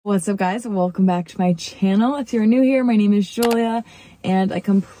What's up, guys? Welcome back to my channel. If you're new here, my name is Julia and I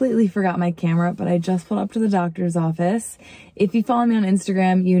completely forgot my camera, but I just pulled up to the doctor's office. If you follow me on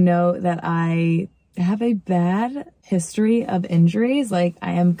Instagram, you know that I have a bad history of injuries. Like,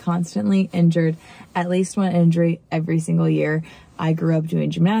 I am constantly injured, at least one injury every single year. I grew up doing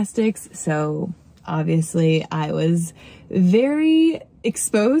gymnastics, so obviously I was very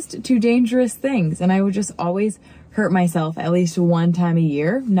exposed to dangerous things, and I would just always hurt myself at least one time a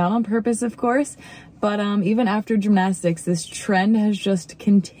year. Not on purpose, of course, but even after gymnastics, this trend has just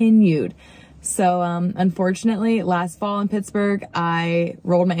continued. So unfortunately, last fall in Pittsburgh, I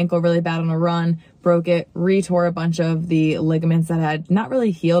rolled my ankle really bad on a run, broke it, re-tore a bunch of the ligaments that had not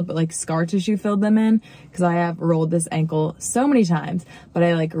really healed, but like scar tissue filled them in, because I have rolled this ankle so many times, but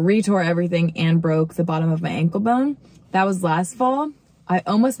I like re-tore everything and broke the bottom of my ankle bone. That was last fall. I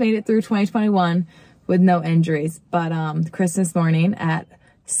almost made it through 2021 with no injuries, but Christmas morning at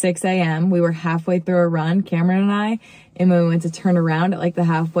 6 a.m. we were halfway through a run, Cameron and I, and when we went to turn around at like the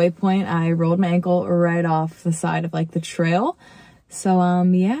halfway point, I rolled my ankle right off the side of like the trail. So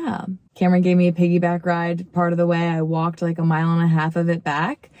yeah, Cameron gave me a piggyback ride part of the way. I walked like a mile and a half of it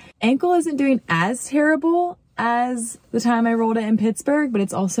back. Ankle isn't doing as terrible as the time I rolled it in Pittsburgh, but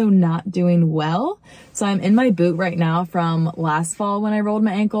it's also not doing well. So I'm in my boot right now from last fall when I rolled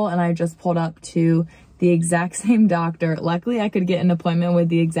my ankle, and I just pulled up to the exact same doctor. Luckily, I could get an appointment with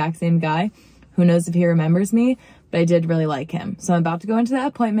the exact same guy. Who knows if he remembers me, but I did really like him. So I'm about to go into that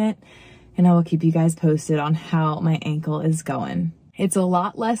appointment, and I will keep you guys posted on how my ankle is going. It's a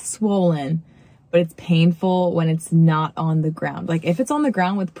lot less swollen, but it's painful when it's not on the ground. Like, if it's on the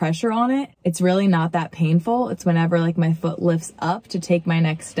ground with pressure on it, it's really not that painful. It's whenever like my foot lifts up to take my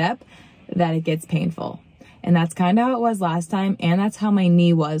next step that it gets painful. And that's kind of how it was last time, and that's how my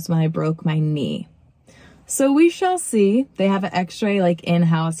knee was when I broke my knee. So we shall see. They have an x-ray like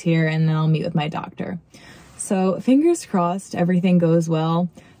in-house here, and then I'll meet with my doctor. So fingers crossed everything goes well.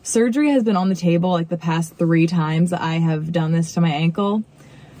 Surgery has been on the table like the past 3 times I have done this to my ankle.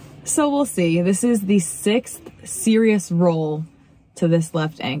 So we'll see. This is the 6th serious roll to this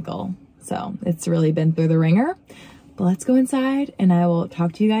left ankle. So it's really been through the ringer. But let's go inside and I will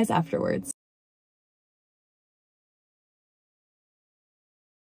talk to you guys afterwards.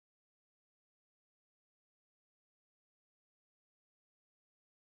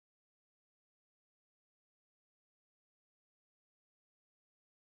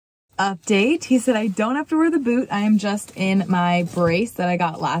 Update. He said I don't have to wear the boot. I am just in my brace that I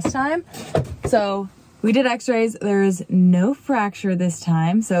got last time. So we did x-rays. There is no fracture this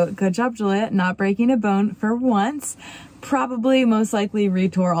time. So good job, Julia, not breaking a bone for once. Probably most likely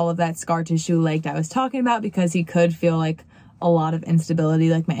retore all of that scar tissue like I was talking about, because he could feel like a lot of instability,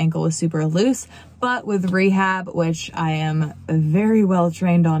 like my ankle was super loose. But with rehab, which I am very well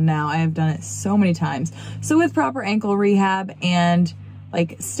trained on now, I have done it so many times. So with proper ankle rehab and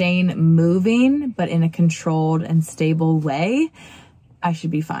like staying moving, but in a controlled and stable way, I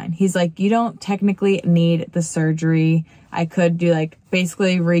should be fine. He's like, you don't technically need the surgery. I could do like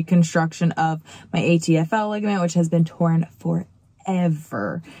basically reconstruction of my ATFL ligament, which has been torn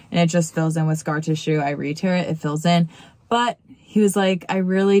forever. And it just fills in with scar tissue. I re-tear it, it fills in. But he was like, I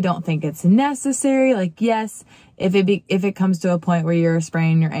really don't think it's necessary. Like, yes, if it comes to a point where you're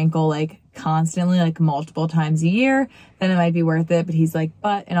spraining your ankle like constantly, like multiple times a year, then it might be worth it. But he's like,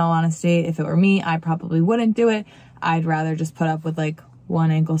 but in all honesty, if it were me, I probably wouldn't do it. I'd rather just put up with like 1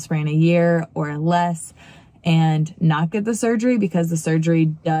 ankle sprain a year or less and not get the surgery, because the surgery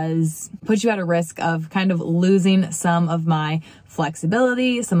does put you at a risk of kind of losing some of my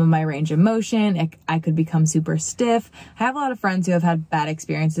flexibility, some of my range of motion. I could become super stiff. I have a lot of friends who have had bad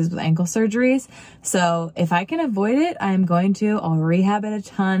experiences with ankle surgeries. So if I can avoid it, I'm going to. I'll rehab it a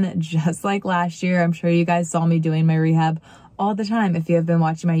ton, just like last year. I'm sure you guys saw me doing my rehab all the time if you have been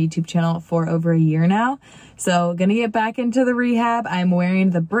watching my YouTube channel for over a year now. So gonna get back into the rehab. I'm wearing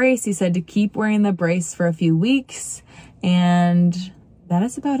the brace. He said to keep wearing the brace for a few weeks, and that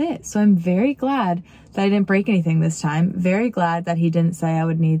is about it. So I'm very glad that I didn't break anything this time. Very glad that he didn't say I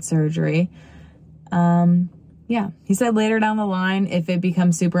would need surgery. Yeah, he said later down the line, if it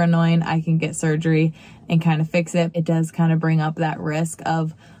becomes super annoying, I can get surgery and kind of fix it. It does kind of bring up that risk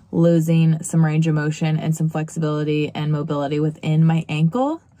of losing some range of motion and some flexibility and mobility within my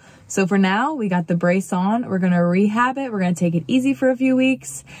ankle. So for now, we got the brace on. We're going to rehab it. We're going to take it easy for a few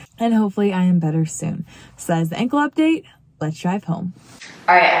weeks, and hopefully I am better soon. So that is the ankle update. let's drive home.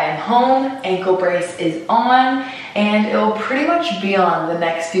 All right, I am home, ankle brace is on, and it will pretty much be on the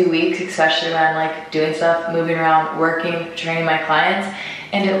next few weeks, especially when I'm like doing stuff, moving around, working, training my clients,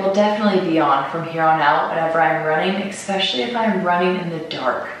 and it will definitely be on from here on out whenever I'm running, especially if I'm running in the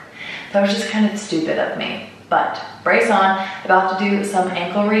dark. That was just kind of stupid of me, but brace on. About to do some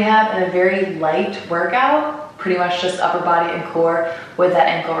ankle rehab and a very light workout, pretty much just upper body and core with that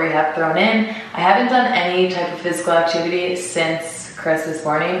ankle rehab thrown in. I haven't done any type of physical activity since this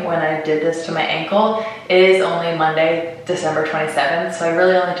morning when I did this to my ankle. It is only Monday, December 27th, so I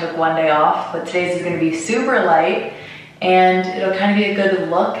really only took one day off, but today's is gonna be super light, and it'll kind of be a good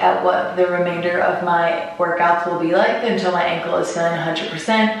look at what the remainder of my workouts will be like until my ankle is feeling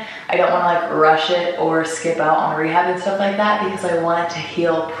 100%. I don't wanna like rush it or skip out on rehab and stuff like that because I want it to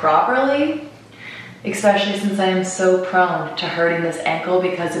heal properly, especially since I am so prone to hurting this ankle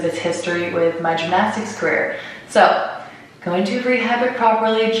because of its history with my gymnastics career. So, going to rehab it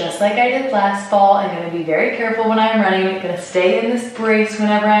properly, just like I did last fall. I'm gonna be very careful when I'm running. I'm gonna stay in this brace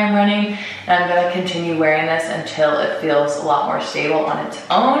whenever I'm running, and I'm gonna continue wearing this until it feels a lot more stable on its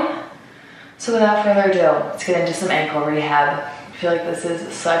own. So without further ado, let's get into some ankle rehab. I feel like this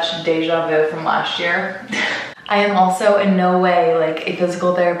is such deja vu from last year. I am also in no way like a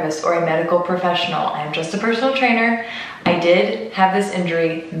physical therapist or a medical professional. I am just a personal trainer. I did have this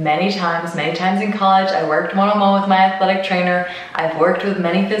injury many times in college. I worked one-on-one with my athletic trainer. I've worked with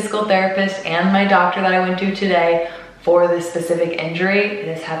many physical therapists and my doctor that I went to today for this specific injury. It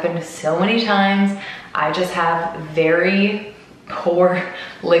has happened so many times. I just have very poor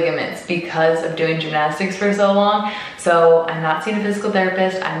ligaments because of doing gymnastics for so long. So I'm not seeing a physical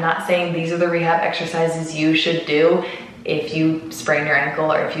therapist. I'm not saying these are the rehab exercises you should do if you sprain your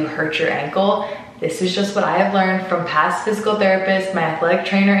ankle or if you hurt your ankle. This is just what I have learned from past physical therapists, my athletic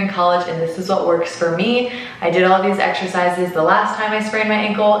trainer in college, and this is what works for me. I did all these exercises the last time I sprained my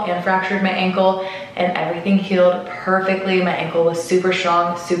ankle and fractured my ankle, and everything healed perfectly. My ankle was super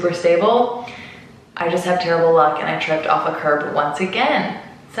strong, super stable. I just have terrible luck and I tripped off a curb once again.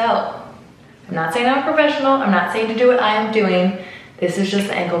 So, I'm not saying I'm a professional, I'm not saying to do what I am doing. This is just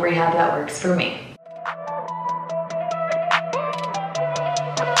the ankle rehab that works for me.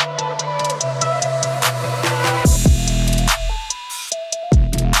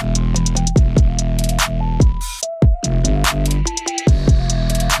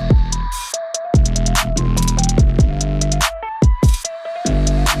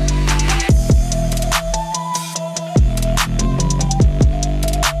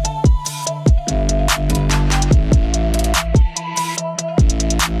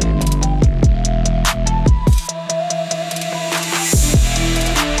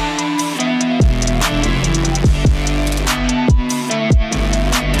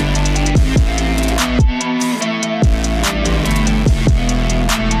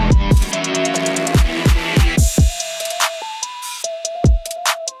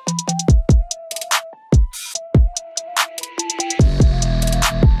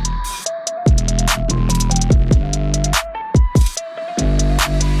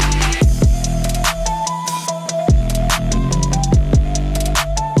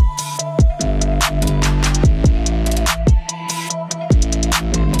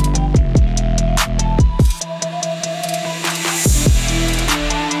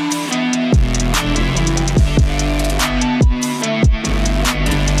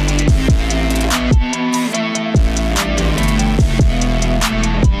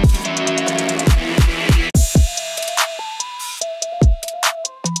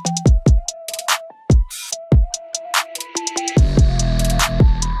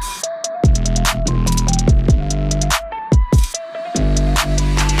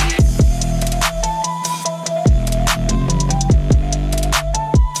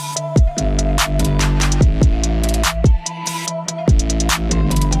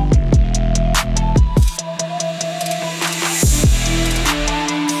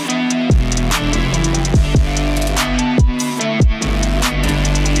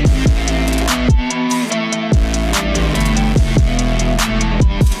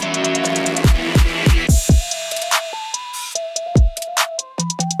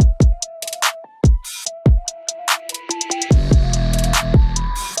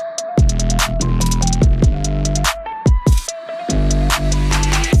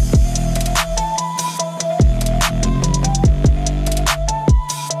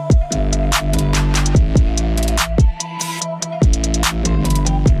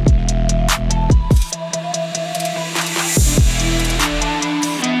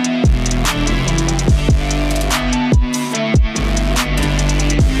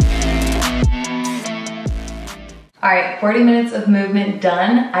 40 minutes of movement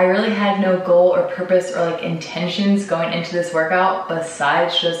done. I really had no goal or purpose or like intentions going into this workout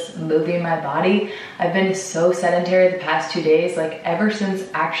besides just moving my body. I've been so sedentary the past 2 days, like ever since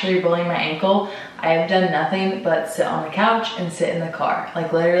actually rolling my ankle, I have done nothing but sit on the couch and sit in the car.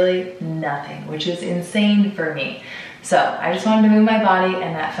 Like literally nothing, which is insane for me. So I just wanted to move my body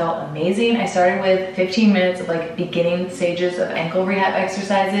and that felt amazing. I started with 15 minutes of like beginning stages of ankle rehab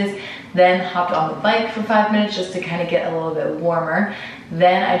exercises, then hopped on the bike for 5 minutes just to kind of get a little bit warmer.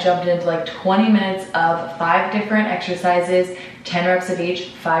 Then I jumped into like 20 minutes of 5 different exercises, 10 reps of each,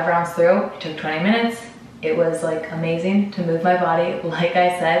 5 rounds through. It took 20 minutes. It was like amazing to move my body, like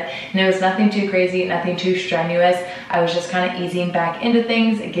I said, and it was nothing too crazy, nothing too strenuous. I was just kind of easing back into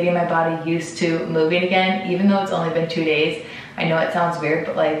things, getting my body used to moving again, even though it's only been 2 days. I know it sounds weird,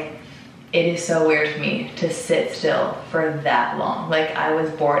 but like, it is so weird to me to sit still for that long. Like I was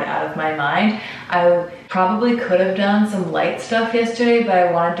bored out of my mind. I probably could have done some light stuff yesterday, but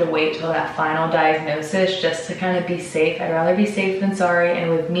I wanted to wait till that final diagnosis just to kind of be safe. I'd rather be safe than sorry. And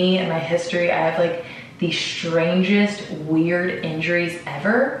with me and my history, I have like the strangest, weird injuries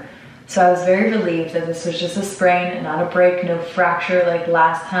ever. So I was very relieved that this was just a sprain, not a break, no fracture like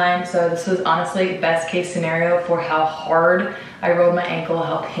last time. So this was honestly best case scenario for how hard I rolled my ankle,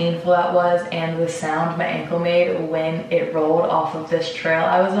 how painful that was, and the sound my ankle made when it rolled off of this trail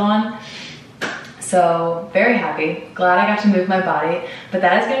I was on. So very happy, glad I got to move my body. But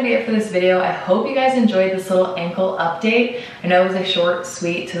that is gonna be it for this video. I hope you guys enjoyed this little ankle update. I know it was a short,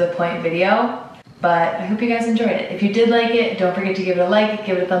 sweet, to the point video, but I hope you guys enjoyed it. If you did like it, don't forget to give it a like,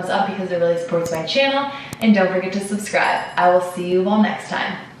 give it a thumbs up because it really supports my channel, and don't forget to subscribe. I will see you all next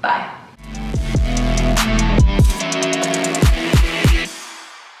time. Bye.